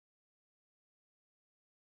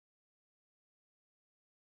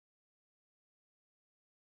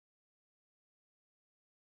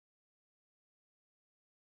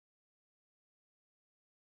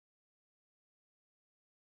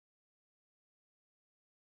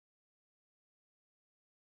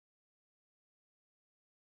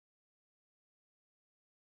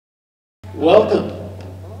Welcome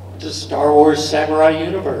to Star Wars Samurai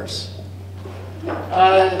Universe.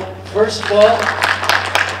 First of all,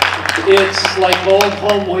 it's like old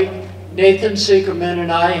home week. Nathan Seekerman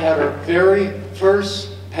and I had our very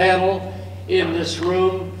first panel in this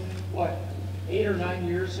room, what, 8 or 9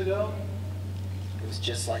 years ago? It was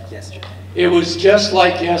just like yesterday. It was just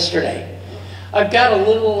like yesterday. I've got a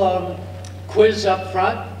little quiz up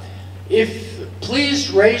front. Please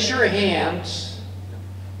raise your hands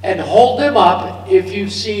and hold them up if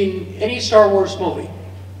you've seen any Star Wars movie.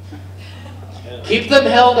 Keep them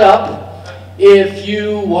held up if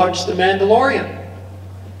you watch The Mandalorian.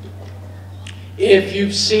 If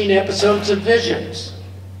you've seen episodes of Visions.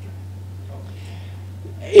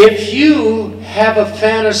 If you have a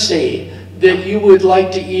fantasy that you would like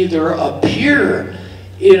to either appear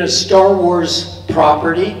in a Star Wars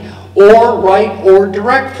property or write or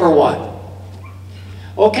direct for one.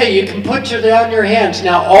 Okay, you can put down your hands.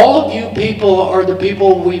 Now, all of you people are the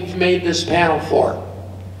people we've made this panel for.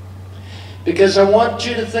 Because I want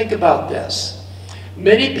you to think about this.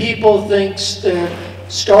 Many people think that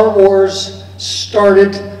Star Wars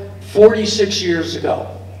started 46 years ago.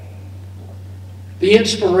 The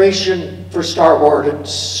inspiration for Star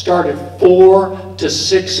Wars started 400 to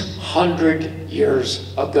 600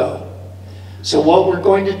 years ago. So what we're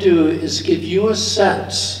going to do is give you a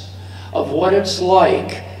sense of what it's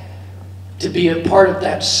like to be a part of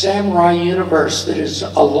that samurai universe that is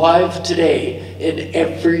alive today in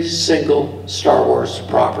every single Star Wars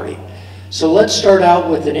property. So let's start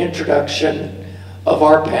out with an introduction of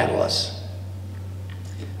our panelists.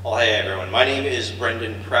 Well, hey everyone, my name is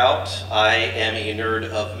Brendan Prout. I am a nerd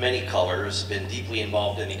of many colors, been deeply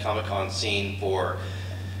involved in the Comic-Con scene for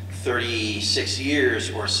 36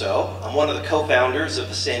 years or so. I'm one of the co-founders of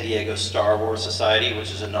the San Diego Star Wars Society,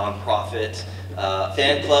 which is a non-profit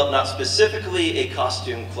fan club, not specifically a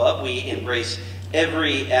costume club. We embrace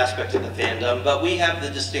every aspect of the fandom, but we have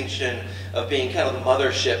the distinction of being kind of the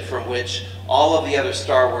mothership from which all of the other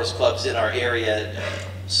Star Wars clubs in our area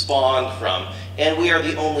spawned from. And we are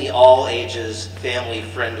the only all-ages,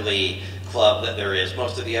 family-friendly club that there is.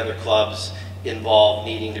 Most of the other clubs involve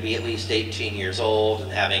needing to be at least 18 years old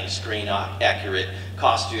and having screen-accurate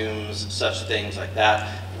costumes, such things like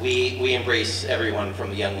that. We embrace everyone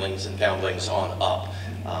from the younglings and foundlings on up.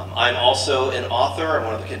 I'm also an author. I'm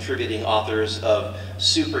one of the contributing authors of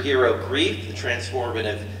Superhero Grief, The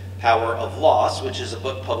Transformative Power of Loss, which is a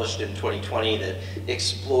book published in 2020 that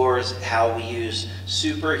explores how we use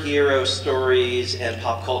superhero stories and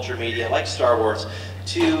pop culture media like Star Wars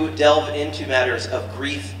to delve into matters of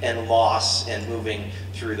grief and loss and moving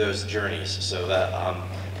through those journeys. So that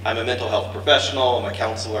I'm a mental health professional, I'm a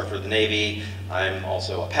counselor for the Navy, I'm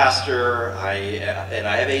also a pastor, and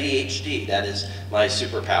I have ADHD. That is my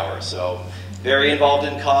superpower. So very involved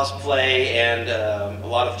in cosplay and a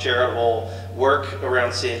lot of charitable work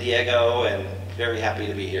around San Diego, and very happy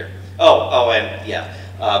to be here. And yeah,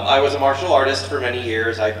 I was a martial artist for many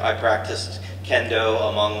years. I practiced Kendo,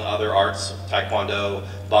 among other arts, Taekwondo,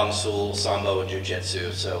 Bangsul, Sambo, and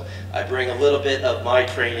Jiu-Jitsu. So I bring a little bit of my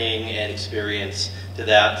training and experience to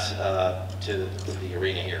that, to the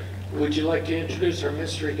arena here. Would you like to introduce our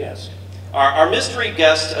mystery guest? Our mystery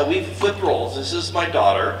guest, we've flipped roles. This is my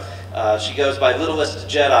daughter. She goes by Littlest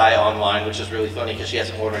Jedi online, which is really funny because she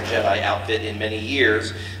hasn't worn a Jedi outfit in many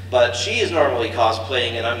years. But she is normally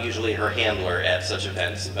cosplaying, and I'm usually her handler at such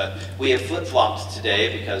events. But we have flip-flopped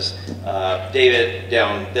today because David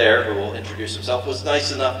down there, who will introduce himself, was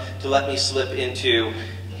nice enough to let me slip into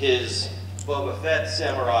his Boba Fett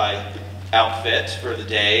samurai outfit for the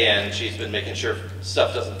day, and she's been making sure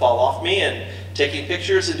stuff doesn't fall off me and taking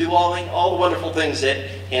pictures and do all the wonderful things that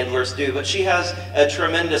handlers do. But she has a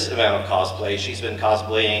tremendous amount of cosplay. She's been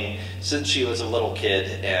cosplaying since she was a little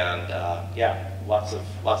kid, and yeah. Lots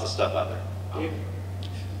of stuff out there.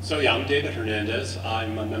 So yeah, I'm David Hernandez.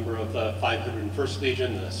 I'm a member of the 501st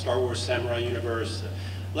Legion, the Star Wars Samurai Universe,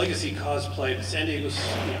 Legacy Cosplay, the San Diego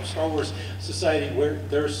Star Wars Society, where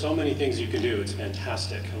there are so many things you can do. It's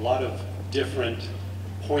fantastic. A lot of different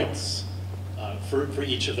points for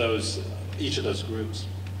each of those groups.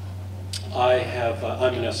 I'm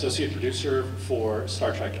an associate producer for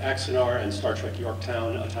Star Trek Axanar and Star Trek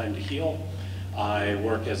Yorktown: A Time to Heal. I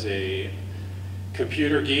work as a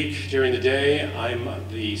computer geek during the day. I'm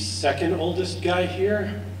the second oldest guy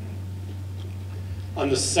here. I'm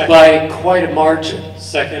the second. By quite a margin.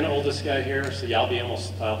 Second oldest guy here, so yeah,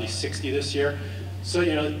 I'll be 60 this year. So,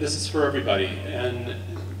 you know, this is for everybody. And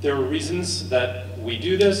there are reasons that we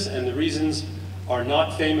do this, and the reasons are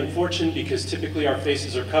not fame and fortune, because typically our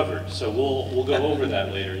faces are covered. So we'll go over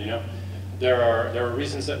that later, you know. There are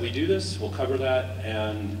reasons that we do this, we'll cover that,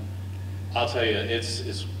 and I'll tell you,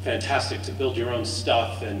 it's fantastic to build your own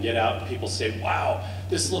stuff and get out and people say, wow,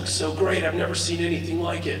 this looks so great, I've never seen anything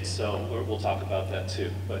like it. So we'll talk about that too.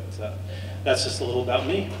 But that's just a little about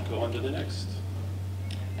me. Go on to the next.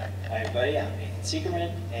 Hi everybody, I'm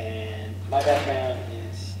Seekerman, and my background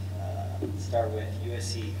is, start with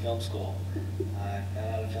USC Film School. I got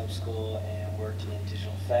out of film school and worked in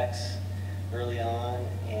digital effects early on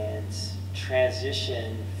and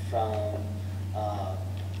transitioned from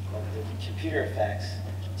the computer effects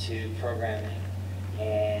to programming,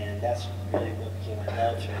 and that's really what became my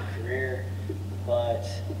love for a career. But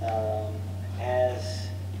as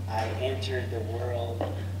I entered the world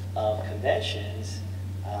of conventions,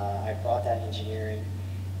 I brought that engineering,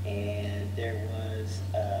 and there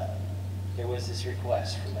was this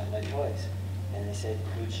request from Mandalorian Toys, and they said,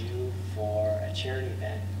 could you, for a charity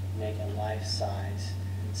event, make a life-size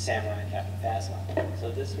Samurai Captain Phasma?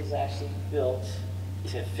 So this was actually built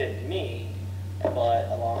to fit me, but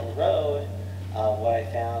along the road, what I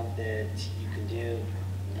found that you can do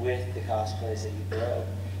with the cosplays that you grow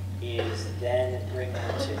is then bring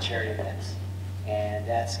them to charity events. And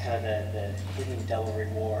that's kind of the hidden double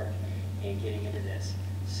reward in getting into this.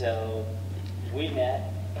 So we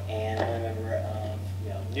met, and I'm a member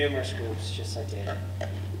of numerous groups just like Data.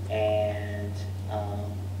 And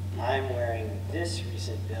I'm wearing this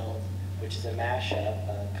recent build, which is a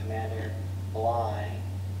mashup. Commander Bly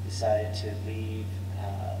decided to leave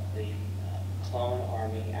the clone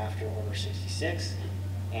army after Order 66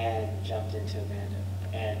 and jumped into Amanda.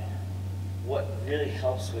 And what really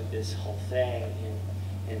helps with this whole thing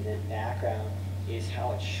in the background is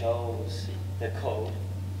how it shows the code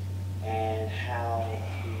and how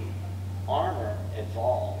the armor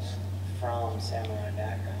evolves from samurai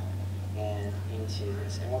background and into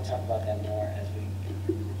this. And we'll talk about that more as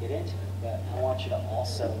we get into it. But I want you to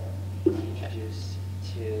also be introduced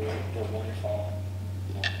to the wonderful.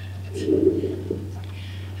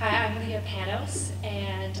 Hi, I'm Leah Panos,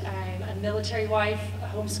 and I'm a military wife, a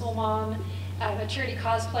homeschool mom. I'm a charity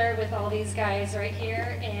cosplayer with all these guys right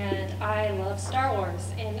here, and I love Star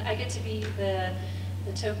Wars. And I get to be the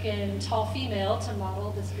token tall female to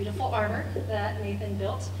model this beautiful armor that Nathan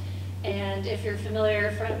built. And if you're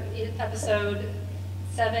familiar from episode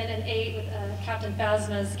 7 and 8 with Captain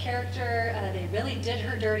Phasma's character, they really did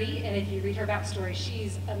her dirty, and if you read her backstory,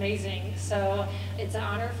 she's amazing. So it's an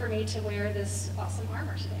honor for me to wear this awesome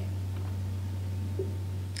armor today.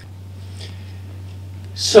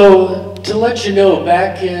 So to let you know,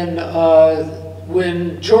 back in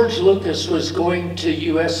when George Lucas was going to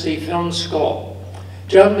USC Film School,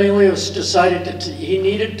 John Milius decided that he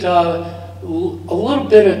needed a little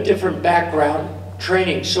bit of different background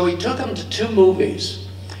training, so he took him to 2 movies,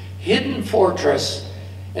 Hidden Fortress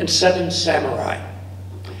and Seven Samurai.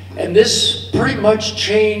 And this pretty much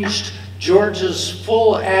changed George's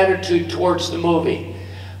full attitude towards the movie.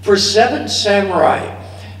 For Seven Samurai,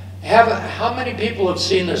 how many people have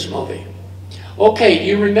seen this movie? Okay,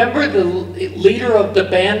 you remember the leader of the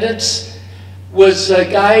bandits was a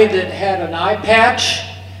guy that had an eye patch?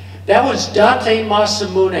 That was Date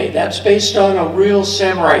Masamune. That's based on a real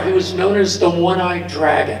samurai. He was known as the One-Eyed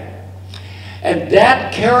Dragon. And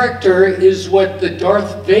that character is what the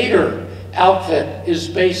Darth Vader outfit is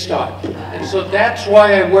based on. And so that's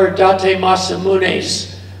why I wear Date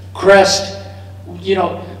Masamune's crest. You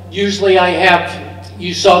know, usually I have,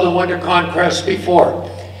 you saw the WonderCon crest before.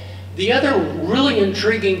 The other really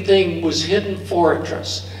intriguing thing was Hidden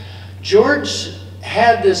Fortress. George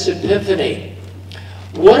had this epiphany.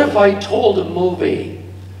 What if I told a movie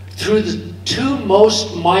through the 2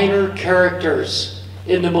 most minor characters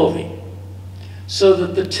in the movie? So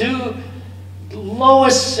that the 2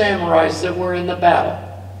 lowest samurais that were in the battle,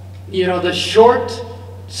 you know, the short,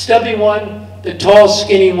 stubby one, the tall,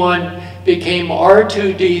 skinny one, became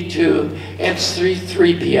R2-D2 and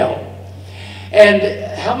C-3PO.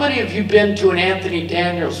 And how many of you been to an Anthony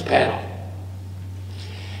Daniels panel?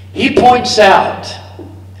 He points out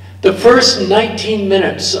the first 19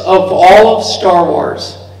 minutes of all of Star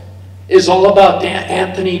Wars is all about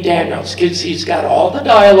Anthony Daniels, because he's got all the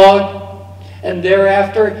dialogue, and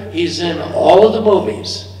thereafter he's in all of the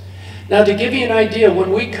movies. Now, to give you an idea,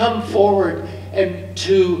 when we come forward and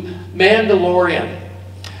to Mandalorian,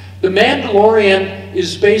 the Mandalorian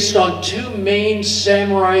is based on 2 main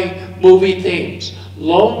samurai movie themes,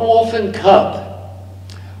 Lone Wolf and Cub,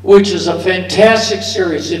 which is a fantastic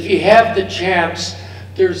series. If you have the chance,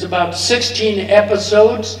 there's about 16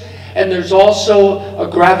 episodes, and there's also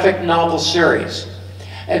a graphic novel series.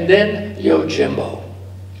 And then Yojimbo.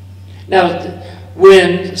 Now,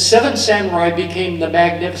 when Seven Samurai became the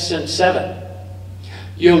Magnificent Seven,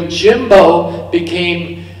 Yojimbo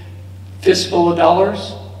became fistful of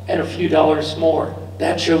dollars and a few dollars more.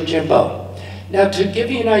 That's Yojimbo. Now, to give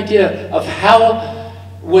you an idea of how,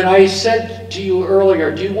 when I said to you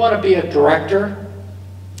earlier, do you want to be a director?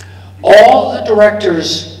 All the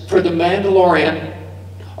directors for The Mandalorian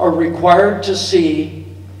are required to see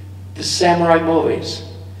the samurai movies.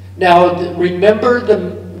 Now, remember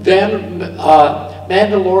the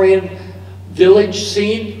Mandalorian village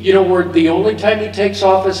scene, you know, where the only time he takes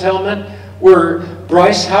off his helmet, where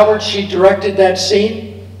Bryce Howard, she directed that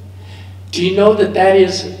scene? Do you know that that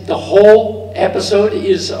is, the whole episode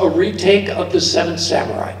is a retake of The Seventh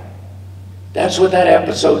Samurai? That's what that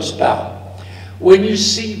episode's about. When you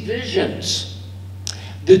see Visions,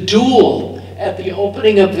 the duel at the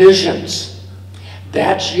opening of Visions,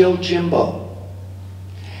 that's Yojimbo.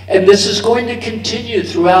 And this is going to continue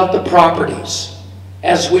throughout the properties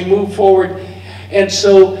as we move forward. And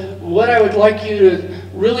so what I would like you to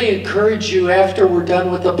really encourage you after we're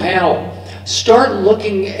done with the panel, start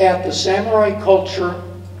looking at the samurai culture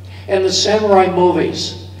and the samurai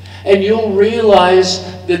movies. And you'll realize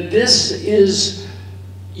that this is,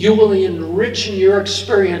 you will enrich in your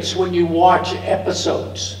experience when you watch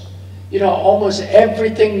episodes. You know, almost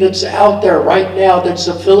everything that's out there right now that's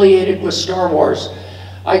affiliated with Star Wars,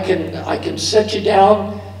 I can set you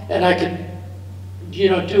down and I can, you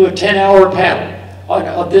know, do a 10-hour panel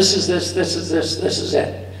on this is this, this is this, this is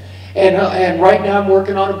it. And right now I'm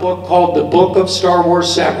working on a book called The Book of Star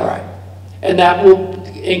Wars Samurai. And that will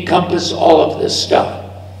encompass all of this stuff.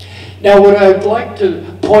 Now, what I'd like to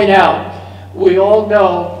point out, we all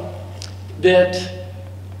know that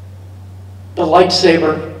the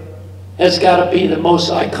lightsaber has got to be the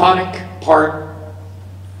most iconic part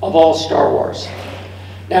of all Star Wars.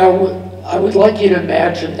 Now, I would like you to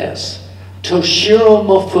imagine this. Toshiro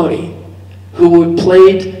Mifune, who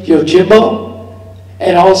played Yojimbo,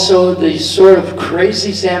 and also the sort of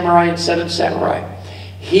crazy samurai in Seven Samurai,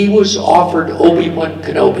 he was offered Obi-Wan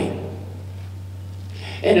Kenobi.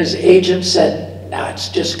 And his agent said, nah, it's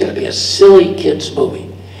just going to be a silly kids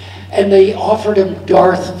movie. And they offered him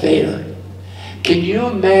Darth Vader. Can you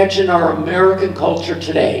imagine our American culture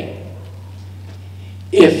today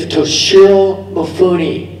if Toshiro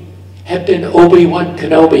Mifune had been Obi-Wan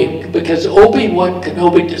Kenobi? Because Obi-Wan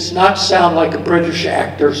Kenobi does not sound like a British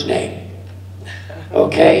actor's name.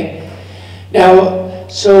 Okay? Now,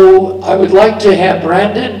 so I would like to have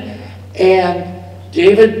Brandon and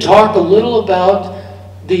David talk a little about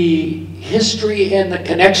the history and the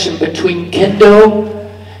connection between Kendo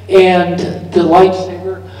and the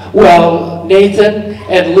lightsaber. Well, Nathan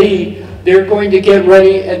and Lee, they're going to get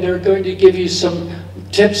ready and they're going to give you some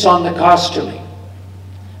tips on the costuming.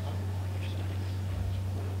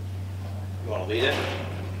 You want to lead it?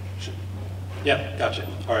 Yeah, gotcha.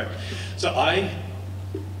 All right. So I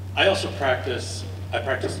also practiced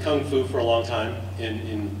Kung Fu for a long time,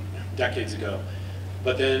 in decades ago.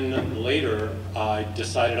 But then later, I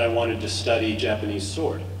decided I wanted to study Japanese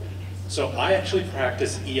sword. So I actually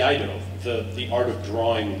practice Iaido, the art of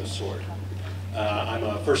drawing the sword. I'm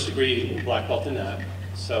a first degree black belt in that.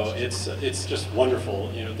 So it's just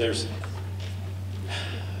wonderful. You know, there's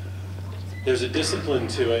a discipline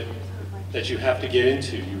to it that you have to get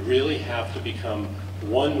into. You really have to become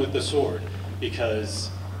one with the sword, because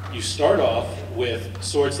you start off with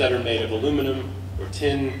swords that are made of aluminum or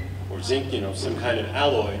tin or zinc, you know, some kind of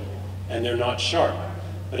alloy, and they're not sharp.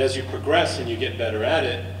 But as you progress and you get better at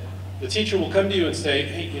it, the teacher will come to you and say,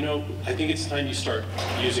 hey, you know, I think it's time you start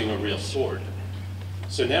using a real sword.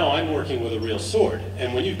 So now I'm working with a real sword,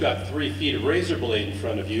 and when you've got 3 feet of razor blade in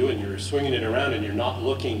front of you and you're swinging it around and you're not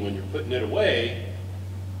looking when you're putting it away,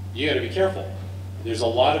 you got to be careful. There's a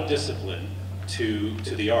lot of discipline to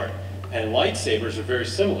the art. And lightsabers are very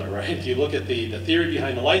similar, right? If you look at the theory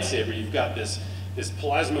behind the lightsaber, you've got this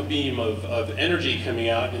plasma beam of energy coming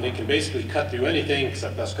out, and it can basically cut through anything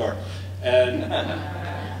except Beskar.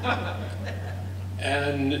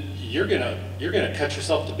 And you're gonna cut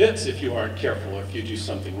yourself to bits if you aren't careful or if you do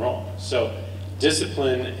something wrong. So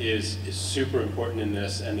discipline is super important in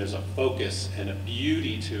this, and there's a focus and a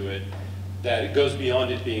beauty to it that it goes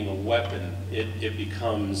beyond it being a weapon. It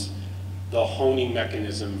becomes the honing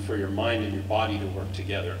mechanism for your mind and your body to work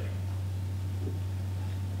together.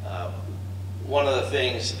 One of the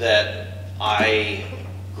things that I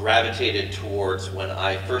gravitated towards when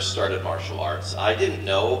I first started martial arts, I didn't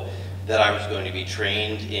know that I was going to be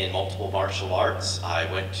trained in multiple martial arts.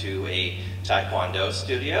 I went to a Taekwondo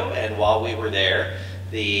studio, and while we were there,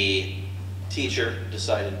 the teacher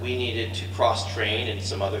decided we needed to cross-train in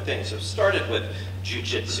some other things. So it started with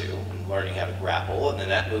jiu-jitsu, and learning how to grapple, and then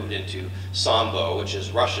that moved into sambo, which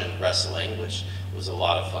is Russian wrestling, which was a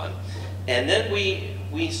lot of fun. And then we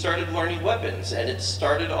we started learning weapons, and it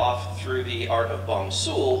started off through the art of Bong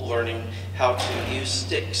Sul, learning how to use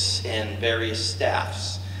sticks and various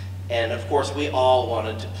staffs. And of course, we all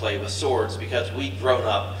wanted to play with swords because we'd grown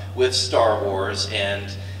up with Star Wars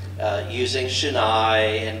and using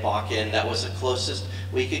Shinai and Bakken. That was the closest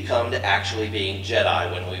we could come to actually being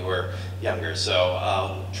Jedi when we were younger.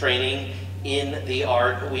 So training in the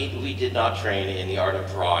art, we did not train in the art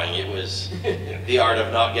of drawing. It was the art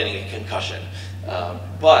of not getting a concussion.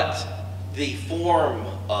 But the form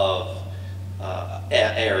of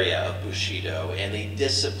area of Bushido and the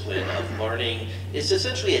discipline of learning is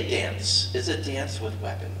essentially a dance. It's a dance with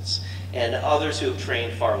weapons. And others who have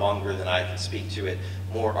trained far longer than I can speak to it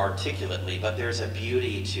more articulately, but there's a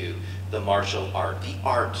beauty to the martial art, the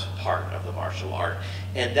art part of the martial art.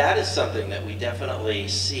 And that is something that we definitely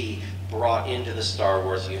see brought into the Star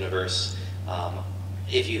Wars universe.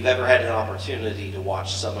 If you've ever had an opportunity to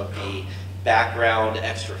watch some of the background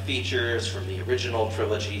extra features from the original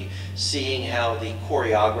trilogy, seeing how the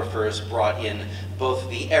choreographers brought in both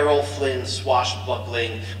the Errol Flynn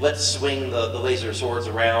swashbuckling, let's swing the laser swords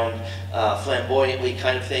around flamboyantly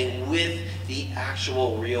kind of thing, with the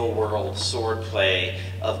actual real world sword play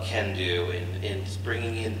of Kendo, and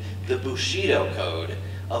bringing in the Bushido code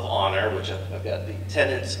of honor, which I've got the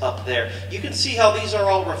tenets up there. You can see how these are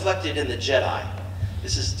all reflected in the Jedi.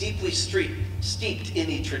 This is deeply steeped in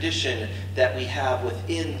the tradition that we have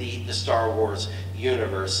within the Star Wars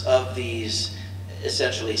universe of these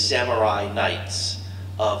essentially samurai knights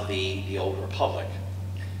of the Old Republic.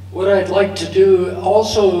 What I'd like to do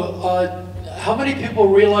also, how many people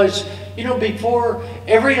realize, you know, before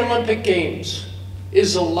every Olympic Games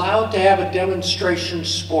is allowed to have a demonstration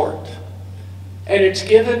sport. And it's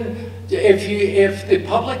given, if the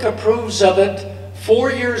public approves of it,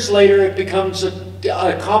 4 years later it becomes a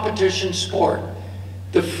competition sport.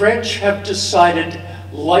 The French have decided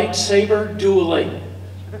lightsaber dueling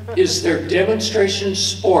is their demonstration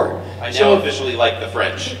sport. I now officially like the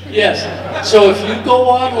French. Yes. So if you go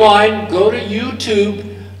online, go to YouTube,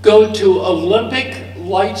 go to Olympic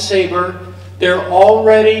lightsaber, they're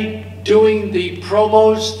already doing the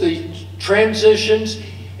promos, the transitions,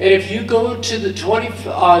 and if you go to the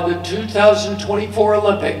 2024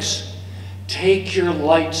 Olympics, take your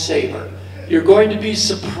lightsaber. You're going to be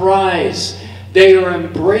surprised. They are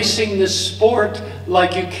embracing this sport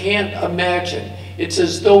like you can't imagine. It's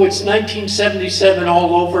as though it's 1977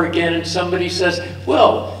 all over again, and somebody says,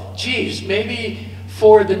 well, geez, maybe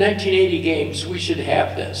for the 1980 games we should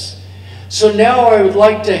have this. So now I would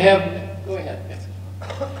like to have, go ahead.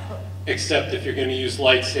 Except if you're going to use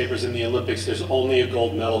lightsabers in the Olympics, there's only a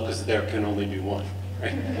gold medal because there can only be one,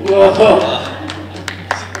 right? Well,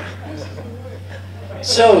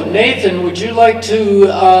 so Nathan, would you like to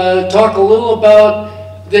talk a little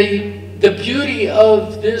about the beauty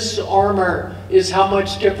of this armor is how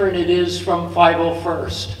much different it is from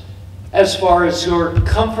 501st as far as your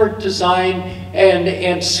comfort design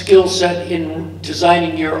and skill set in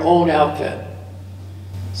designing your own outfit?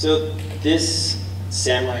 So this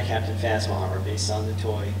Samurai Captain Phasma armor, based on the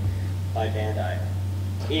toy by Bandai,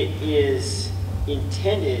 it is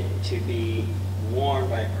intended to be worn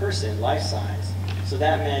by a person, life size. So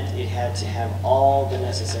that meant it had to have all the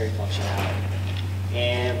necessary functionality.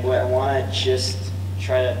 And what I want to just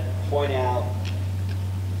try to point out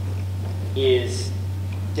is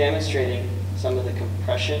demonstrating some of the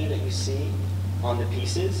compression that you see on the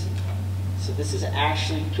pieces. So this has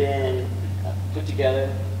actually been put together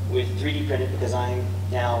with 3D printed because I'm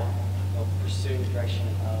now pursuing the direction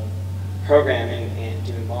of programming and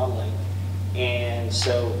doing modeling. And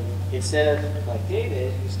so instead of like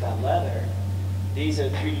David, who's got leather, these are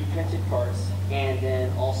 3D printed parts, and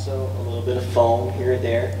then also a little bit of foam here and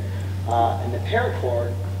there. And the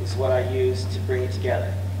paracord is what I use to bring it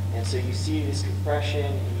together. And so you see this compression,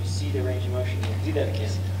 and you see the range of motion. We'll do that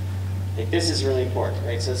again. Like, this is really important,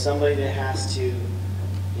 right? So somebody that has to,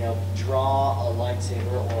 you know, draw a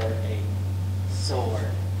lightsaber or a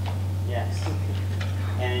sword, yes.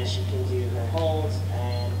 And she can do her holds,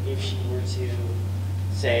 and if she were to,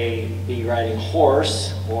 say, be riding a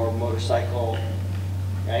horse or motorcycle,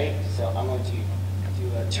 right? So I'm going to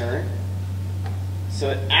do a turn. So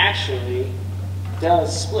it actually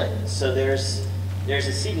does split. So there's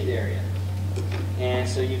a seated area. And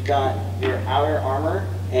so you've got your outer armor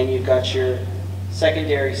and you've got your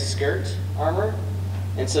secondary skirt armor.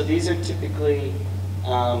 And so these are typically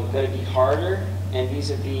going to be harder, and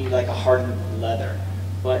these would be like a hardened leather.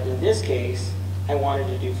 But in this case, I wanted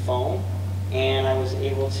to do foam, and I was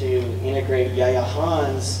able to integrate Yaya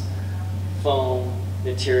Han's foam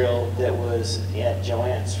material that was at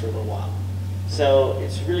Joann's for a little while. So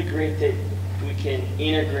it's really great that we can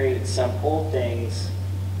integrate some old things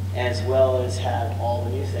as well as have all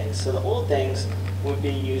the new things. So the old things would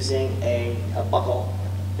be using a buckle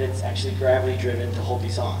that's actually gravity driven to hold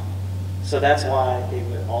these on. So that's why they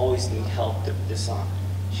would always need help to put this on.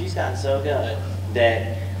 She's gotten so good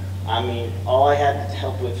that, I mean, all I had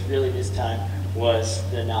help with really this time was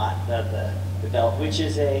the knot, the belt, which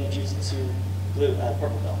is a Jujutsu blue,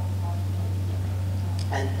 purple belt.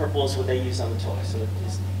 And purple is what they use on the toy, so it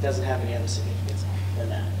just doesn't have any other significance than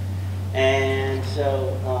that. And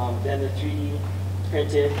so then the 3D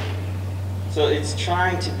printed. So it's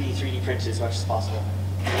trying to be 3D printed as much as possible.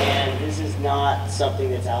 And this is not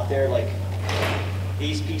something that's out there. Like,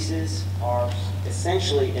 these pieces are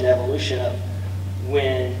essentially an evolution of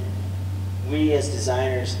when we as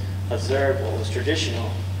designers observed what was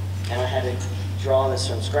traditional, and I had to draw this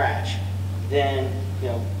from scratch. Then, you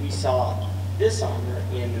know, we saw this armor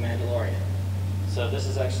in the Mandalorian. So this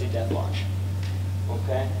is actually Death Watch.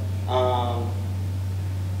 Okay?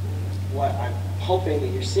 What I'm hoping that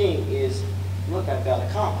you're seeing is, look, I've got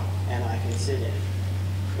a comma, and I can sit in it.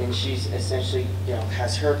 And she's essentially, you know,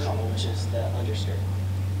 has her comma, which is the underskirt.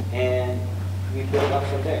 And we build up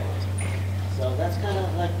from there. So that's kind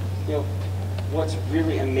of like, you know, what's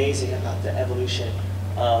really amazing about the evolution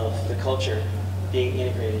of the culture being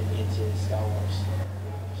integrated into Star Wars.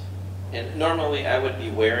 And normally I would be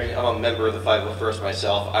wearing, I'm a member of the 501st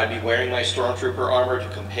myself, I'd be wearing my Stormtrooper armor to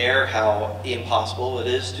compare how impossible it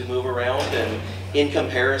is to move around, and in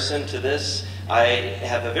comparison to this, I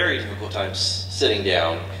have a very difficult time sitting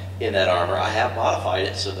down in that armor. I have modified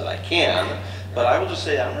it so that I can, but I will just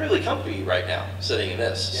say I'm really comfy right now sitting in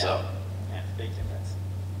this. Yeah. So. Yeah, big difference.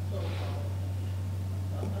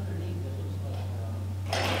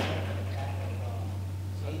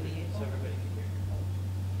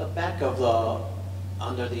 The back of the,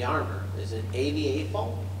 under the armor, is it AVA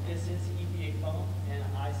foam? This is EVA foam, and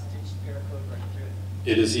I stitched paracord right through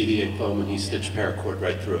it. It is EVA foam, and he stitched paracord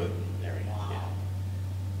right through it. There we go. Wow.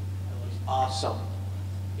 That looks awesome.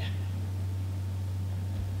 Yeah.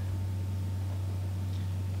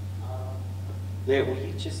 Leah, will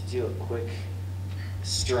you just do a quick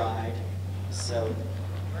stride? So.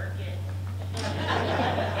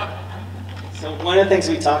 So one of the things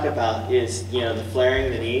we talk about is, you know, the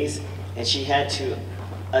flaring the knees, and she had to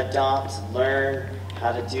learn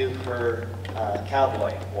how to do her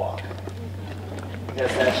cowboy walk,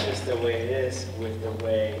 because that's just the way it is with the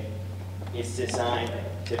way it's designed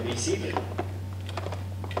to be seated.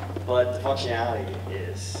 But the functionality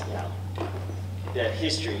is, you know, the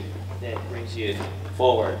history that brings you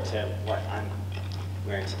forward to what I'm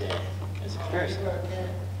wearing today as a comparison.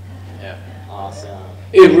 Yeah. Awesome.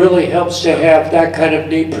 It really helps to have that kind of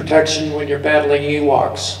knee protection when you're battling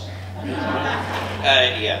Ewoks.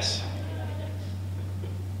 Yes.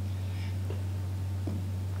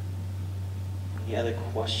 Any other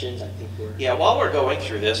questions? I think we're... Yeah, while we're going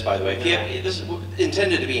through this, by the way, if you have, this is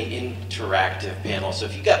intended to be an interactive panel, so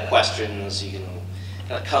if you've got questions, you can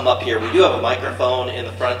kind of come up here. We do have a microphone in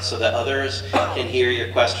the front so that others can hear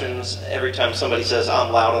your questions. Every time somebody says,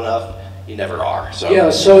 I'm loud enough, you never are. So.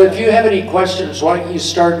 Yeah, so if you have any questions, why don't you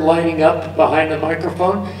start lining up behind the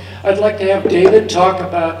microphone? I'd like to have David talk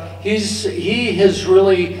about, he has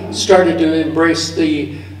really started to embrace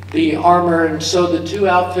the armor, and so the two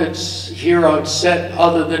outfits here on set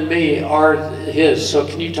other than me are his. So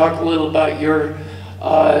can you talk a little about your,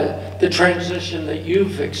 the transition that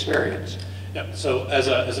you've experienced? Yeah, so as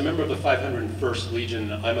a member of the 501st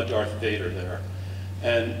Legion, I'm a Darth Vader there.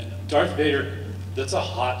 And Darth Vader, that's a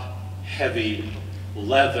hot, heavy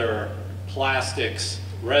leather, plastics,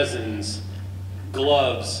 resins,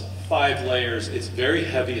 gloves, 5 layers. It's very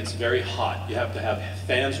heavy, it's very hot. You have to have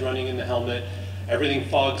fans running in the helmet, everything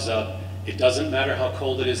fogs up. It doesn't matter how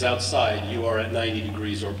cold it is outside, you are at 90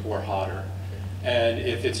 degrees or hotter. And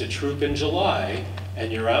if it's a troop in July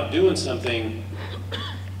and you're out doing something,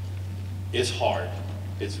 it's hard.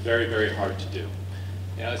 It's very, very hard to do.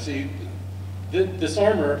 Yeah, see, this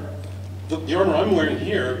armor, the armor I'm wearing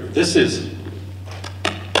here, this is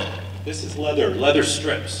leather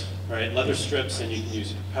strips, right? Leather strips, and you can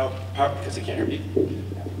use power because they can't hear me.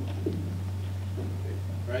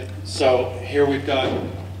 Right? So here we've got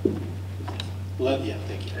leather. Yeah,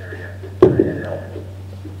 thank you.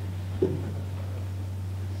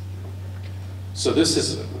 So this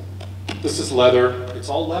is leather. It's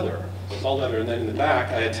all leather. It's all leather, and then in the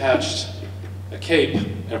back I attached a cape,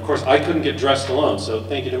 and of course I couldn't get dressed alone. So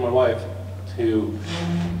thank you to my wife, who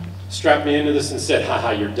strapped me into this and said,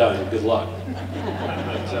 haha, you're done, good luck.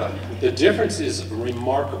 But, the difference is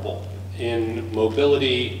remarkable in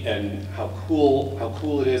mobility and how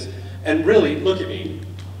cool it is. And really, look at me.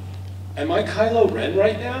 Am I Kylo Ren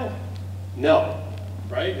right now? No,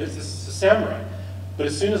 right? This is a samurai. But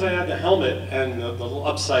as soon as I add the helmet and the little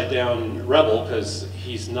upside down rebel, because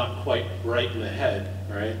he's not quite right in the head,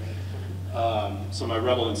 right? So my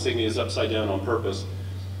rebel insignia is upside down on purpose.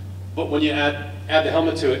 But when you add the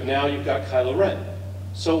helmet to it, now you've got Kylo Ren.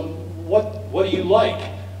 So what do you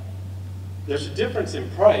like? There's a difference in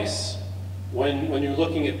price when you're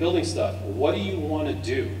looking at building stuff. What do you want to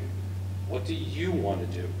do? What do you want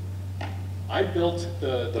to do? I built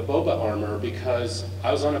the Boba armor because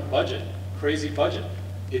I was on a budget, crazy budget.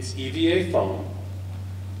 It's EVA foam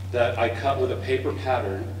that I cut with a paper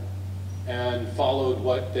pattern and followed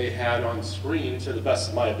what they had on screen to the best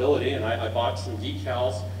of my ability, and I bought some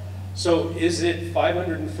decals. So is it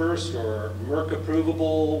 501st or Merc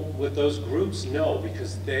approvable with those groups? No,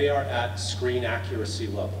 because they are at screen accuracy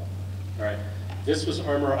level. All right. This was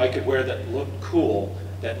armor I could wear that looked cool,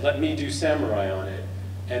 that let me do samurai on it,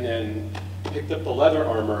 and then picked up the leather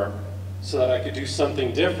armor so that I could do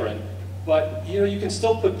something different. But you know, you can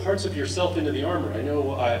still put parts of yourself into the armor. I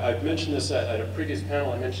know I've mentioned this at a previous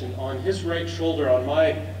panel. I mentioned on his right shoulder, on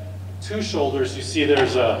my two shoulders, you see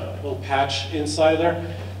there's a little patch inside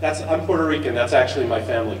there. I'm Puerto Rican, that's actually my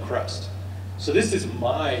family crest. So this is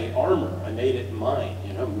my armor, I made it mine,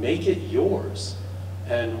 you know, make it yours.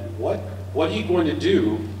 And what are you going to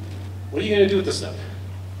do? What are you going to do with this stuff?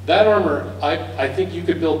 That armor, I think you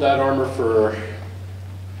could build that armor for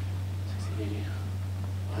 60,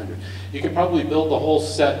 100. You could probably build the whole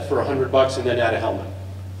set for $100 and then add a helmet.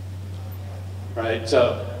 Right,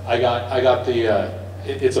 so I got the,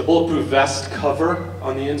 it's a bulletproof vest cover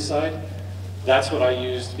on the inside. That's what I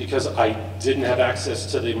used because I didn't have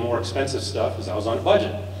access to the more expensive stuff because I was on a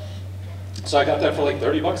budget. So I got that for like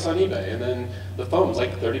 $30 on eBay, and then the foam's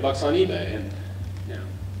like $30 on eBay, and you know,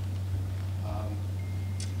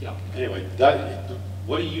 yeah. Anyway,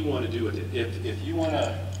 what do you want to do with it? If you want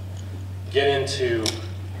to get into,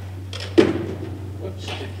 whoops,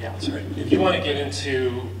 yeah, sorry. If you want to get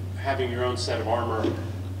into having your own set of armor,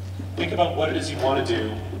 think about what it is you want to do,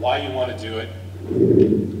 why you want to do it.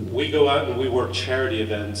 We go out and we work charity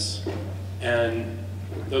events, and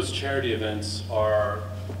those charity events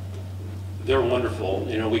they're wonderful.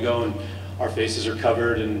 You know, we go and our faces are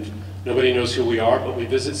covered and nobody knows who we are, but we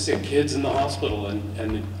visit sick kids in the hospital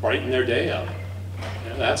and brighten their day up. You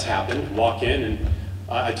know, that's happened. Walk in, and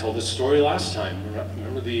I told this story last time.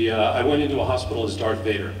 Remember I went into a hospital as Darth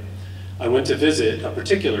Vader. I went to visit a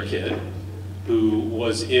particular kid who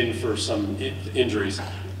was in for some injuries.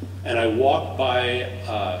 And I walked by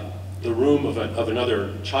the room of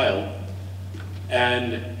another child,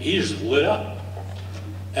 and he just lit up.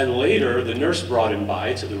 And later, the nurse brought him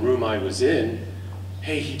by to the room I was in.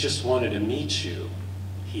 Hey, he just wanted to meet you.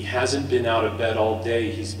 He hasn't been out of bed all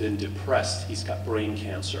day. He's been depressed. He's got brain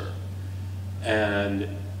cancer. And,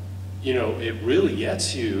 you know, it really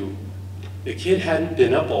gets you. The kid hadn't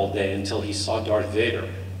been up all day until he saw Darth Vader.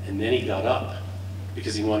 And then he got up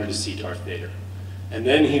because he wanted to see Darth Vader. And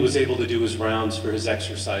then he was able to do his rounds for his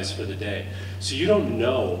exercise for the day. So you don't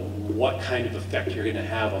know what kind of effect you're going to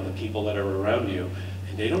have on the people that are around you,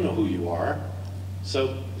 and they don't know who you are.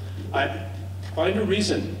 So find a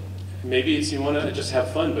reason. Maybe it's you want to just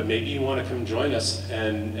have fun, but maybe you want to come join us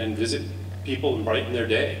and visit people and brighten their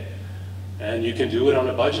day. And you can do it on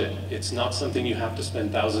a budget. It's not something you have to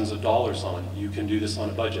spend thousands of dollars on. You can do this on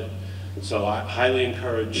a budget. So I highly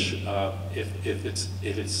encourage, if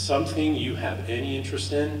it's something you have any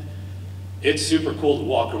interest in, it's super cool to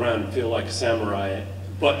walk around and feel like a samurai,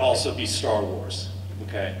 but also be Star Wars,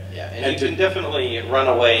 okay? Yeah, and you can definitely run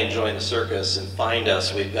away and join the circus and find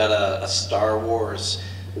us. We've got a Star Wars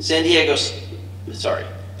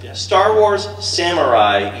Star Wars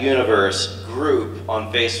Samurai Universe group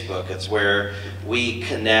on Facebook. It's where we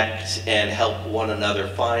connect and help one another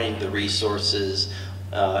find the resources,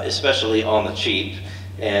 especially on the cheap,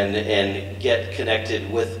 and get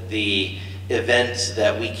connected with the events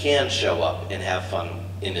that we can show up and have fun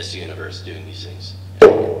in this universe doing these things.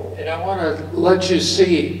 And I want to let you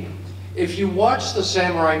see, if you watch the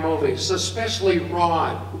samurai movies, especially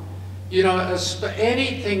Ron, you know,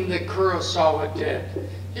 anything that Kurosawa did,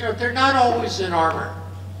 you know, they're not always in armor.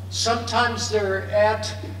 Sometimes they're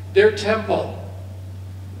at their temple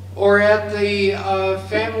or at the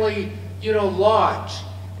family, you know, lodge.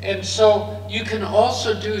 And so you can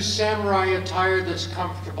also do samurai attire that's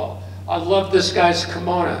comfortable. I love this guy's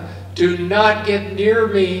kimono. Do not get near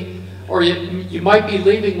me, or you might be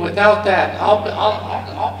leaving without that.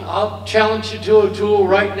 I'll challenge you to a duel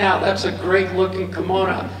right now. That's a great looking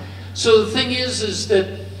kimono. So the thing is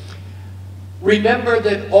that remember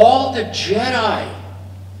that all the Jedi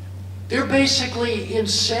They're basically in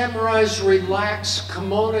samurai's relaxed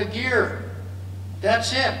kimono gear.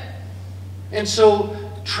 That's it. And so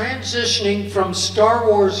transitioning from Star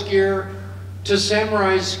Wars gear to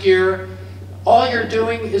samurai's gear, all you're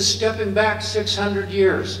doing is stepping back 600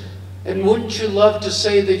 years. And wouldn't you love to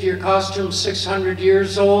say that your costume's 600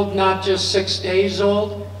 years old, not just 6 days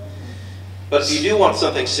old? But if you do want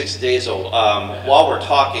something 6 days old, while we're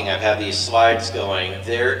talking, I've had these slides going.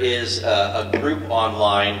 There is a group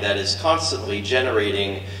online that is constantly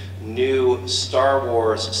generating new Star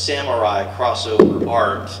Wars samurai crossover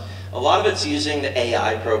art. A lot of it's using the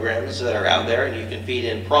AI programs that are out there, and you can feed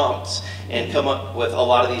in prompts and come up with a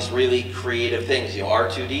lot of these really creative things. You know,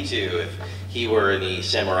 R2-D2, if he were in the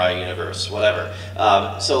samurai universe, whatever.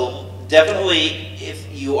 So definitely, if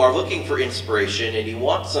you are looking for inspiration and you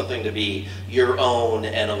want something to be your own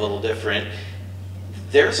and a little different,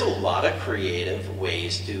 there's a lot of creative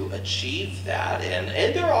ways to achieve that.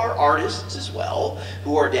 And there are artists as well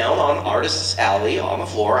who are down on Artists Alley on the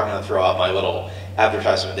floor. I'm going to throw out my little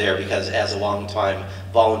advertisement there because as a longtime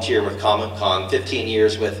volunteer with Comic-Con, 15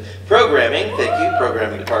 years with programming, thank you,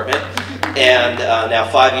 programming department, and now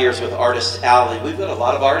 5 years with Artists Alley, we've got a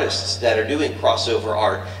lot of artists that are doing crossover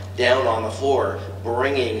art down on the floor,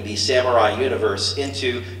 bringing the samurai universe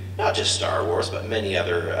into not just Star Wars, but many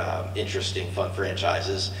other interesting, fun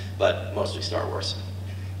franchises, but mostly Star Wars.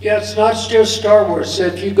 Yeah, it's not just Star Wars.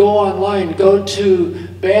 If you go online, go to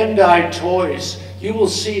Bandai Toys, you will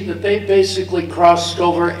see that they basically crossed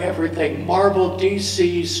over everything. Marvel,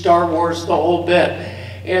 DC, Star Wars, the whole bit.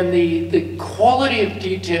 And the quality of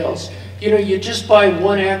details, you know, you just buy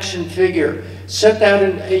one action figure, set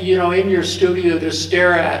that in, you know, in your studio to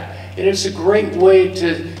stare at, and it's a great way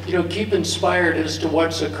to, you know, keep inspired as to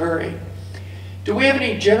what's occurring. Do we have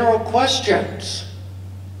any general questions?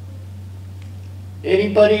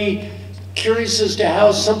 Anybody curious as to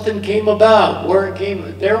how something came about, where it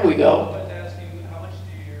came? There we go.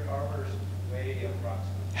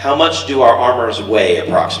 How much do our armors weigh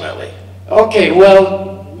approximately? Okay,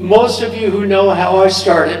 well, most of you who know how I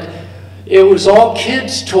started, it was all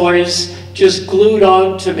kids' toys just glued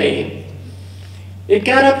on to me. It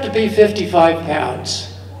got up to be 55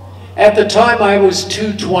 pounds. At the time, I was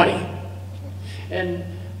 220. And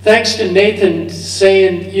thanks to Nathan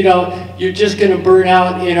saying, you know, you're just going to burn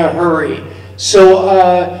out in a hurry. So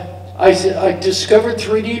I discovered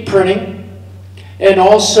 3D printing and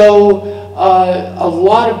also a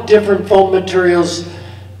lot of different foam materials.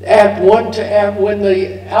 When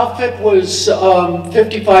the outfit was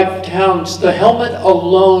 55 pounds, the helmet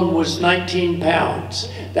alone was 19 pounds.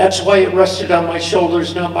 That's why it rested on my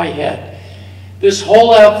shoulders, not my head. This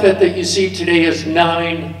whole outfit that you see today is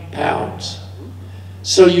 9 pounds.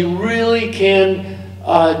 So you really can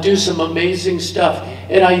do some amazing stuff.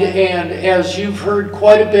 And as you've heard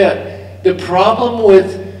quite a bit, the problem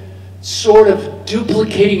with sort of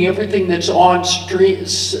duplicating everything that's on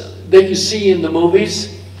streets that you see in the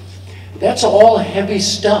movies, that's all heavy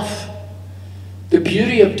stuff. The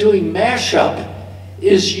beauty of doing mashup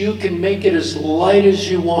is you can make it as light as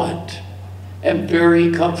you want and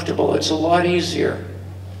very comfortable. It's a lot easier.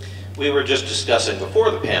 We were just discussing before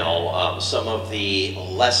the panel some of the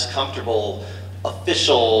less comfortable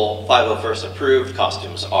official 501st approved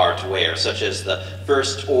costumes are to wear, such as the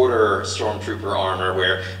First Order Stormtrooper armor,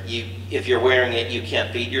 where if you're wearing it, you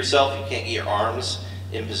can't feed yourself, you can't get your arms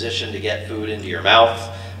in position to get food into your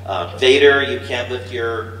mouth. Vader, you can't lift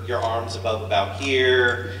your arms above about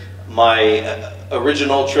here. My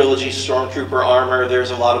original trilogy Stormtrooper armor, there's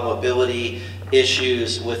a lot of mobility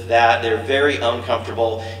issues with that. They're very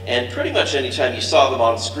uncomfortable, and pretty much anytime you saw them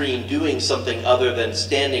on screen doing something other than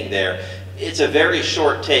standing there, it's a very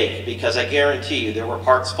short take, because I guarantee you there were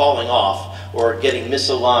parts falling off or getting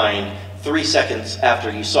misaligned 3 seconds after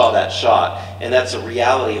you saw that shot, and that's a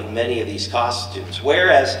reality of many of these costumes.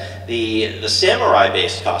 Whereas the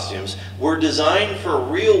samurai-based costumes were designed for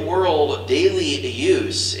real-world daily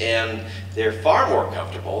use, and they're far more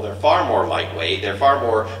comfortable, they're far more lightweight, they're far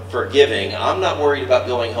more forgiving. I'm not worried about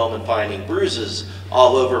going home and finding bruises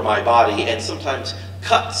all over my body and sometimes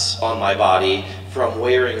cuts on my body from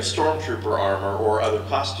wearing Stormtrooper armor or other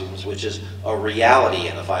costumes, which is a reality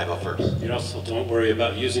in the 501st. You also don't worry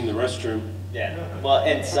about using the restroom. Yeah, well,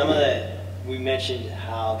 and some of the, we mentioned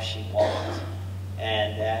how she walked,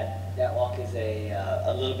 and that walk is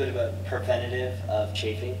a little bit of a preventative of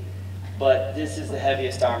chafing, but this is the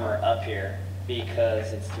heaviest armor up here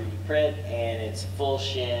because it's 3D print and it's full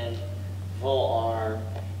shin, full arm,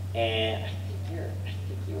 and I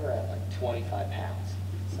think you were at like 25 pounds,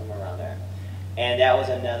 somewhere around there. And that was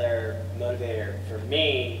another motivator for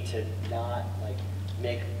me to not like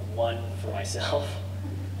make one for myself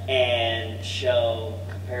and show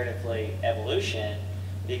comparatively evolution,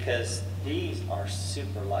 because these are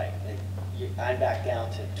super light. I'm back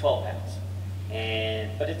down to 12 pounds,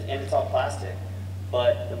 and it's all plastic,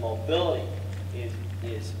 but the mobility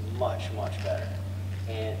is much better.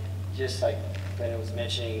 And just like Brendan was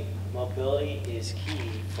mentioning, mobility is key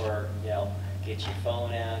for, you know, get your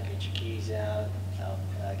phone out, get your keys out,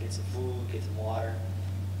 get some food, get some water,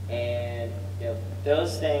 and you know,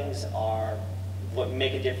 those things are what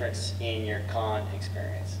make a difference in your con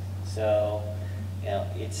experience. So, you know,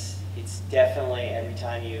 it's definitely, every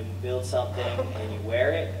time you build something and you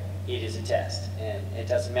wear it, it is a test. And it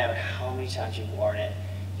doesn't matter how many times you've worn it,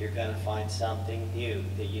 you're going to find something new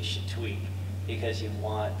that you should tweak because you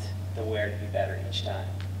want the wear to be better each time.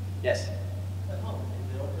 Yes? The helmet,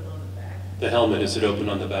 is it open on the back? The helmet, is it open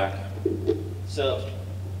on the back? So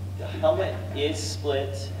the helmet is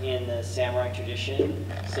split in the samurai tradition,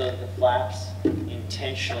 so the flaps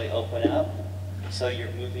intentionally open up, so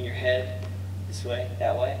you're moving your head this way,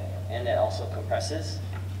 that way, and that also compresses,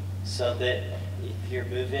 so that if you're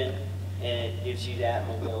moving, and it gives you that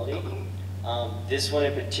mobility. This one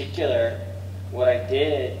in particular, what I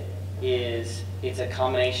did is it's a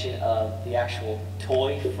combination of the actual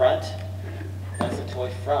toy front, that's the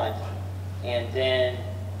toy front, and then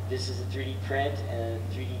this is a 3D print, and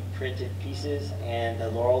 3D printed pieces and the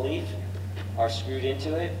laurel leaf are screwed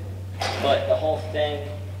into it. But the whole thing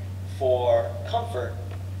for comfort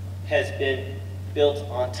has been built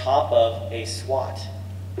on top of a SWAT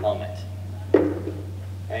helmet.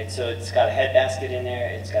 Right, so it's got a head basket in there,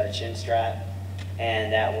 it's got a chin strap,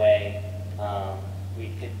 and that way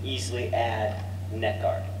we could easily add a neck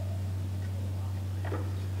guard.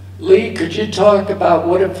 Lee, could you talk about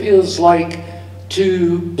what it feels like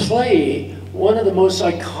to play one of the most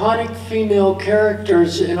iconic female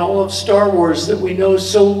characters in all of Star Wars that we know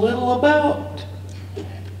so little about?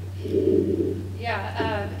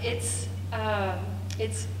 Yeah,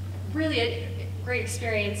 it's really a great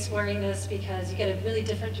experience wearing this because you get a really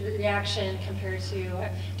different reaction compared to,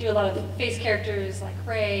 I do a lot of face characters like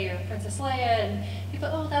Rey or Princess Leia, and people,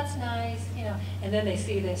 oh, that's nice, you know, and then they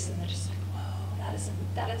see this and they're just like, whoa,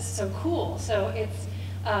 that is so cool. So it's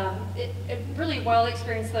a really wild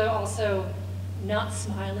experience, though, also not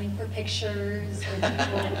smiling for pictures when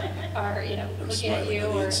people are, you know, looking at you,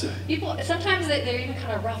 or people, sometimes they're even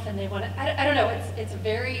kind of rough and they want to, I don't know, it's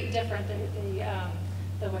very different,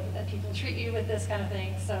 the way that people treat you with this kind of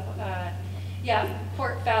thing. So, yeah,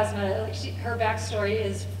 Port Phasma, like her backstory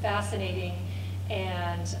is fascinating,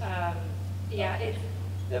 and yeah,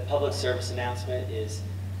 the public service announcement is,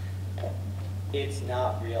 it's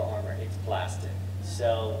not real armor, it's plastic.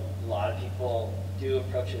 So a lot of people do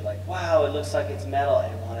approach it like, wow, it looks like it's metal,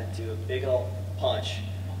 and want to do a big old punch,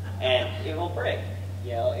 and it will break.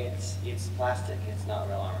 You know, it's plastic, it's not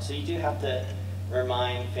real armor. So you do have to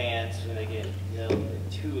remind fans when they get a little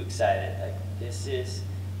bit too excited, like, this is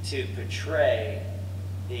to portray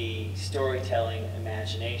the storytelling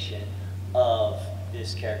imagination of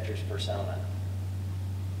this character's persona.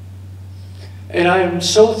 And I am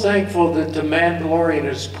so thankful that the Mandalorian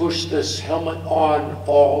has pushed this helmet on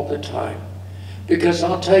all the time. Because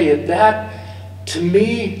I'll tell you, that, to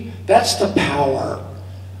me, that's the power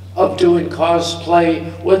of doing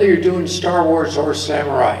cosplay, whether you're doing Star Wars or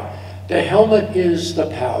Samurai. The helmet is the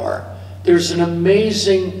power. There's an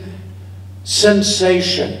amazing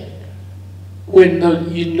sensation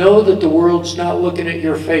when you know that the world's not looking at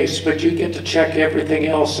your face, but you get to check everything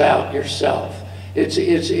else out yourself.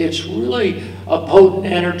 It's really a potent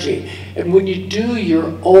energy. And when you do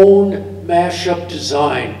your own mashup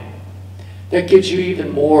design, that gives you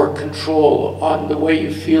even more control on the way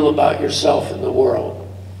you feel about yourself in the world.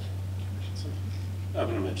 I'm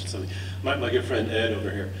going to mention something. My good friend Ed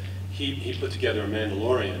over here, he put together a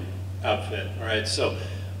Mandalorian outfit, all right? So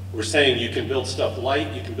we're saying you can build stuff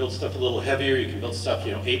light, you can build stuff a little heavier, you can build stuff,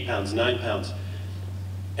 8 pounds, 9 pounds.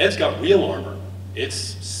 Ed's got real armor. It's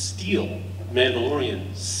steel.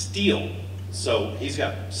 Mandalorian steel. So he's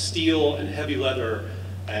got steel and heavy leather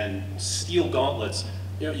and steel gauntlets.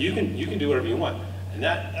 You can do whatever you want. And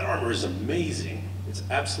that armor is amazing. It's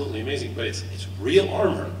absolutely amazing, but it's real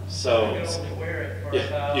armor. So You can only wear it for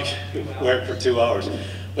you can wear it for 2 hours.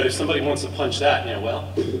 But if somebody wants to punch that,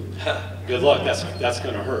 well, good luck. That's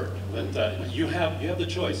going to hurt. But you have the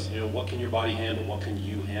choice. What can your body handle? What can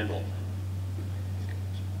you handle?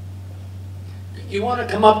 You want to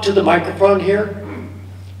come up to the microphone here?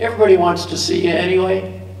 Everybody wants to see you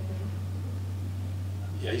anyway.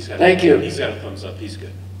 Yeah, Thank you. He's got a thumbs up. He's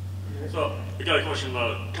good. So I got a question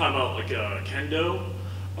about like kendo,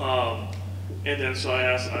 and then so I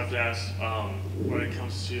have to ask when it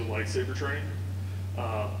comes to lightsaber training.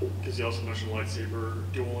 Because you also mentioned lightsaber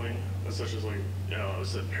dueling, such as like, I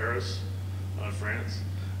said Paris, France.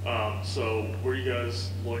 So where do you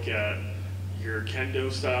guys look at your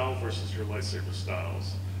kendo style versus your lightsaber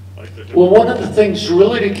styles? Like the Well, one of the things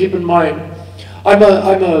really to keep in mind, I'm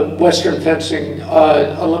a Western fencing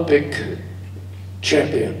Olympic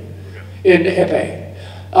champion in épée.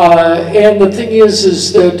 And the thing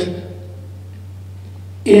is that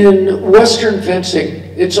in Western fencing,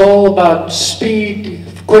 it's all about speed,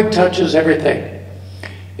 quick touches, everything.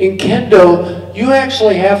 In kendo, you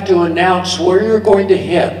actually have to announce where you're going to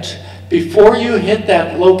hit before you hit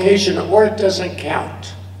that location, or it doesn't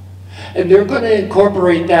count. And they're going to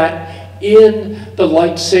incorporate that in the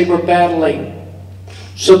lightsaber battling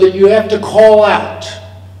so that you have to call out.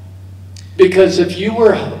 Because if you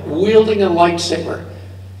were wielding a lightsaber,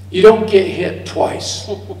 you don't get hit twice.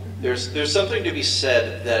 There's something to be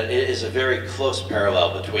said that it is a very close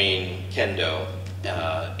parallel between kendo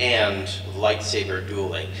and lightsaber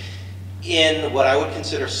dueling. In what I would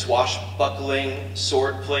consider swashbuckling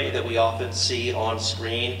sword play that we often see on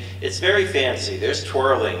screen, it's very fancy. There's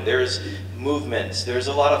twirling, there's movements, there's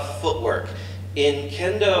a lot of footwork. In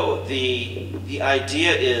kendo, the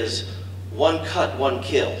idea is one cut, one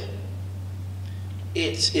kill.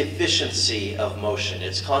 It's efficiency of motion,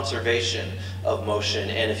 it's conservation of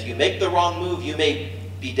motion, and if you make the wrong move, you may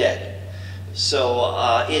be dead.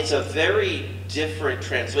 So it's a very different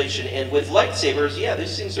translation, and with lightsabers, yeah,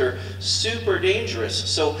 these things are super dangerous.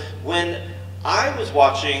 So when I was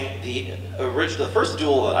watching the first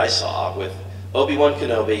duel that I saw with Obi-Wan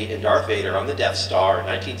Kenobi and Darth Vader on the Death Star in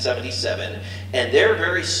 1977, and they're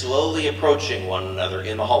very slowly approaching one another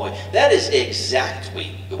in the hallway. That is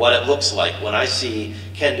exactly what it looks like when I see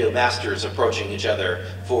kendo masters approaching each other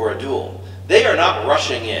for a duel. They are not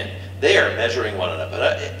rushing in. They are measuring one another.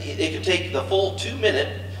 But it could take the full 2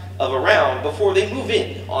 minutes of a round before they move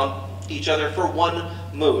in on each other for one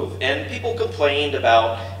move. And people complained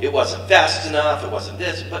about it wasn't fast enough, it wasn't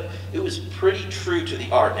this, but it was pretty true to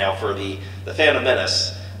the art. Now for the Phantom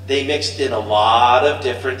Menace, they mixed in a lot of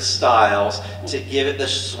different styles to give it the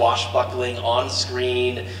swashbuckling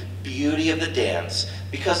on-screen beauty of the dance,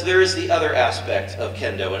 because there is the other aspect of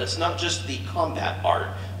kendo, and it's not just the combat art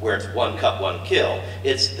where it's one cut, one kill.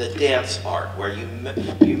 It's the dance art where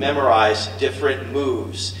you memorize different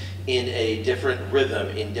moves in a different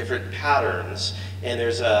rhythm, in different patterns, and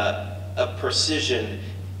there's a precision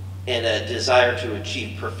and a desire to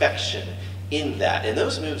achieve perfection in that. And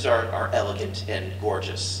those moves are elegant and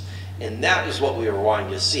gorgeous. And that is what we were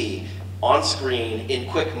wanting to see on screen, in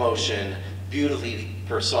quick motion, beautifully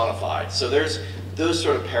personified. So there's those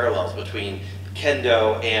sort of parallels between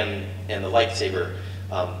kendo and the lightsaber.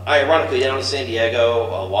 Ironically, down in San Diego,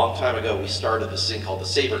 a long time ago, we started this thing called the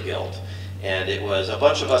Saber Guild. And it was a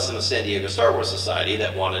bunch of us in the San Diego Star Wars Society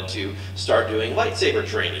that wanted to start doing lightsaber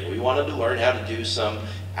training. We wanted to learn how to do some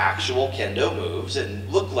actual kendo moves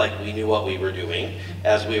and look like we knew what we were doing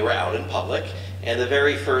as we were out in public. And the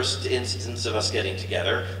very first instance of us getting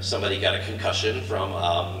together, somebody got a concussion from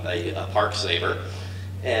a park saber.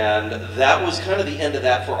 And that was kind of the end of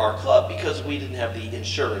that for our club, because we didn't have the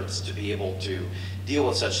insurance to be able to deal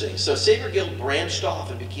with such things. So Saber Guild branched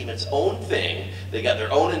off and became its own thing. They got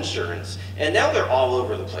their own insurance, and now they're all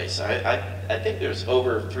over the place. I think there's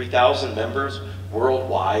over 3,000 members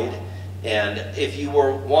worldwide. And if you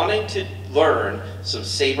were wanting to learn some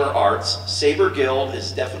saber arts, Saber Guild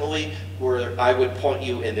is definitely where I would point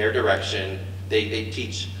you in their direction. They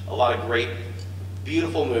teach a lot of great,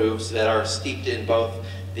 beautiful moves that are steeped in both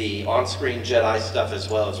the on-screen Jedi stuff as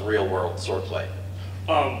well as real-world swordplay.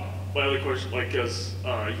 My other question, like, as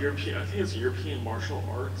European, I think it's European martial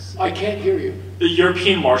arts. I can't hear you. The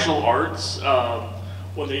European martial arts,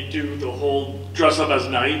 when they do the whole dress up as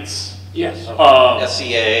knights. Yes.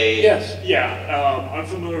 SCA. Yes. Yeah, I'm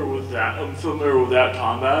familiar with that. I'm familiar with that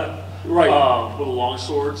combat. Right. With the long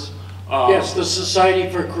swords. Yes, the Society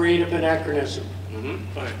for Creative Anachronism.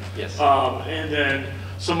 Mm-hmm. Okay. Yes. And then,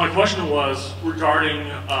 so my question was regarding,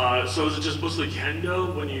 so is it just mostly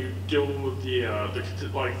kendo when you deal with your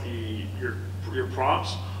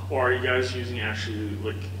props, or are you guys using actually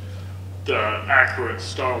like the accurate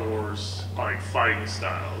Star Wars like fighting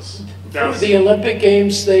styles? For the Olympic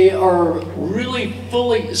Games, they are really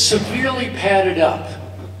severely padded up,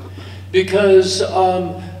 because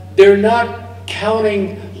they're not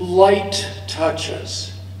counting light touches.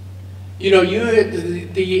 You know,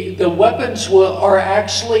 the weapons are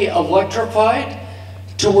actually electrified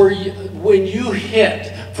to where when you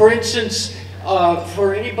hit, for instance,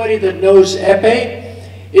 for anybody that knows épée,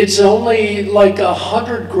 it's only like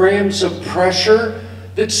 100 grams of pressure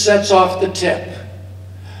that sets off the tip.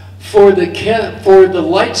 for the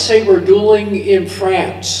lightsaber dueling in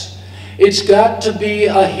France, it's got to be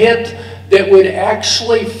a hit that would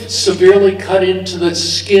actually severely cut into the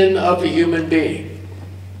skin of a human being.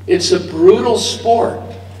 It's a brutal sport.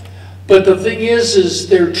 But the thing is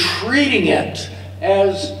they're treating it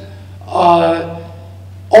as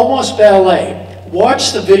almost ballet.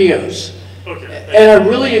 Watch the videos. Okay. And I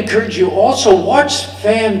really encourage you also watch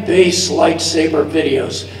fan-based lightsaber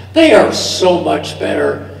videos. They are so much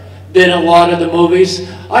better than a lot of the movies.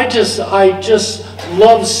 I just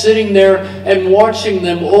love sitting there and watching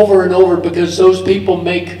them over and over because those people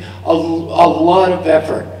make a lot of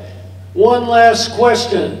effort. One last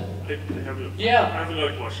question. I Yeah. have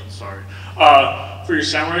another question, sorry. For your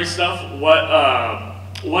samurai stuff,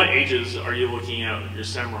 what ages are you looking at your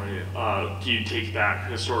samurai? Do you take back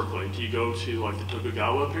historically? Do you go to like the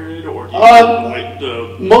Tokugawa period, or do you like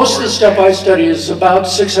the... Most of the stuff I study is about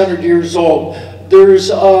 600 years old. There's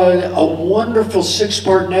a wonderful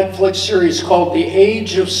 6-part Netflix series called The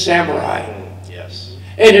Age of Samurai. Yes.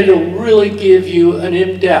 And it'll really give you an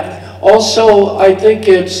in-depth. Also, I think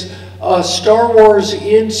it's Star Wars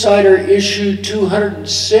Insider issue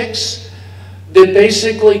 206 that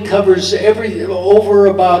basically covers everything over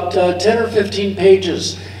about 10 or 15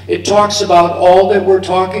 pages. It talks about all that we're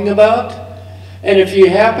talking about. And if you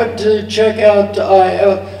happen to check out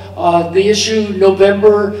the issue,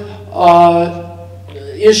 November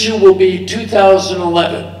issue will be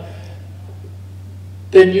 2011.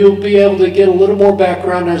 Then you'll be able to get a little more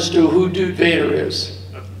background as to who Dude Vader is.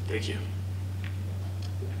 Thank you.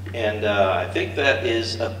 And I think that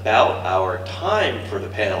is about our time for the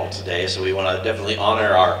panel today, so we want to definitely honor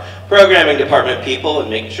our programming department people and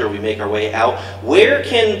make sure we make our way out. Where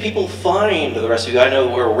can people find the rest of you? I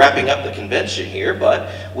know we're wrapping up the convention here,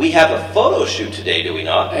 but we have a photo shoot today, do we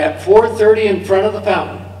not? At 4:30 in front of the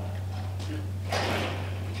fountain.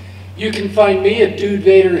 You can find me at Dude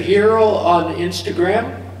Vader Hero on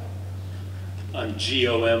Instagram. I'm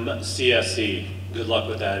GOMCSE. Good luck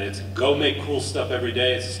with that. It's go make cool stuff every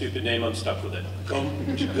day. It's a stupid name. I'm stuck with it. Go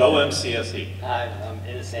MCSE. I'm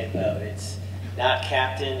in the same boat. It's not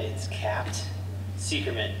Captain, it's Capt.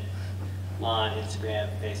 Seekerman on Instagram,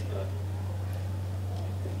 Facebook.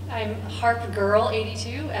 I'm Harp Girl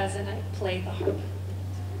 82, as in I play the harp.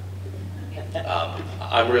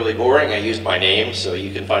 I'm really boring. I used my name, so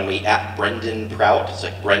you can find me at Brendan Prout. It's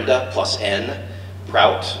like Brenda plus N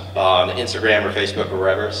Prout on Instagram or Facebook or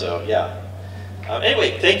wherever. So yeah.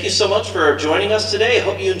 Anyway, thank you so much for joining us today. I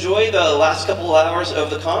hope you enjoy the last couple of hours of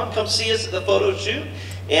the con. Come see us at the photo shoot.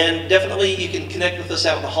 And definitely you can connect with us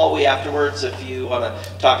out in the hallway afterwards if you want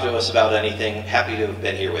to talk to us about anything. Happy to have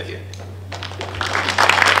been here with you.